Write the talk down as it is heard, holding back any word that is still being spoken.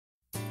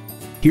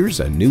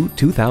Here's a new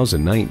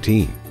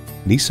 2019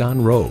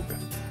 Nissan Rogue.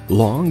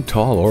 Long,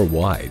 tall, or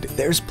wide,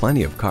 there's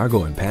plenty of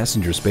cargo and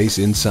passenger space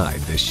inside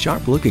this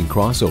sharp-looking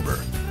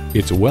crossover.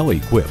 It's well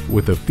equipped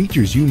with the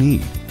features you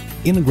need.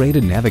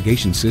 Integrated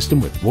navigation system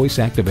with voice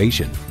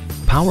activation,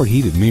 power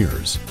heated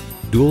mirrors,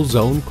 dual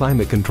zone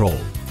climate control,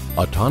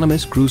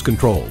 autonomous cruise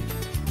control,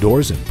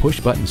 doors and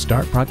push-button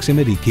start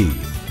proximity key,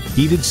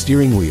 heated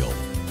steering wheel,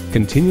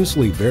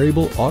 continuously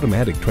variable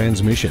automatic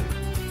transmission,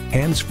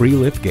 hands-free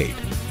liftgate,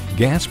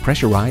 gas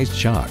pressurized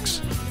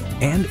shocks,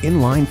 and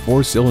inline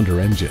 4-cylinder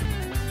engine.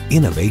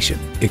 Innovation,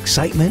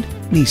 excitement,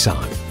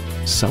 Nissan.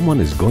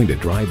 Someone is going to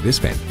drive this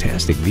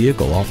fantastic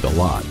vehicle off the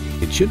lot.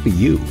 It should be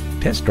you.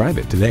 Test drive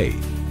it today.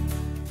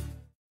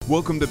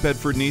 Welcome to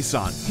Bedford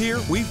Nissan. Here,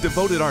 we've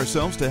devoted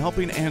ourselves to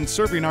helping and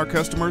serving our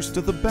customers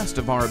to the best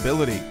of our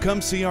ability.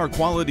 Come see our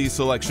quality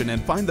selection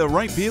and find the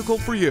right vehicle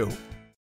for you.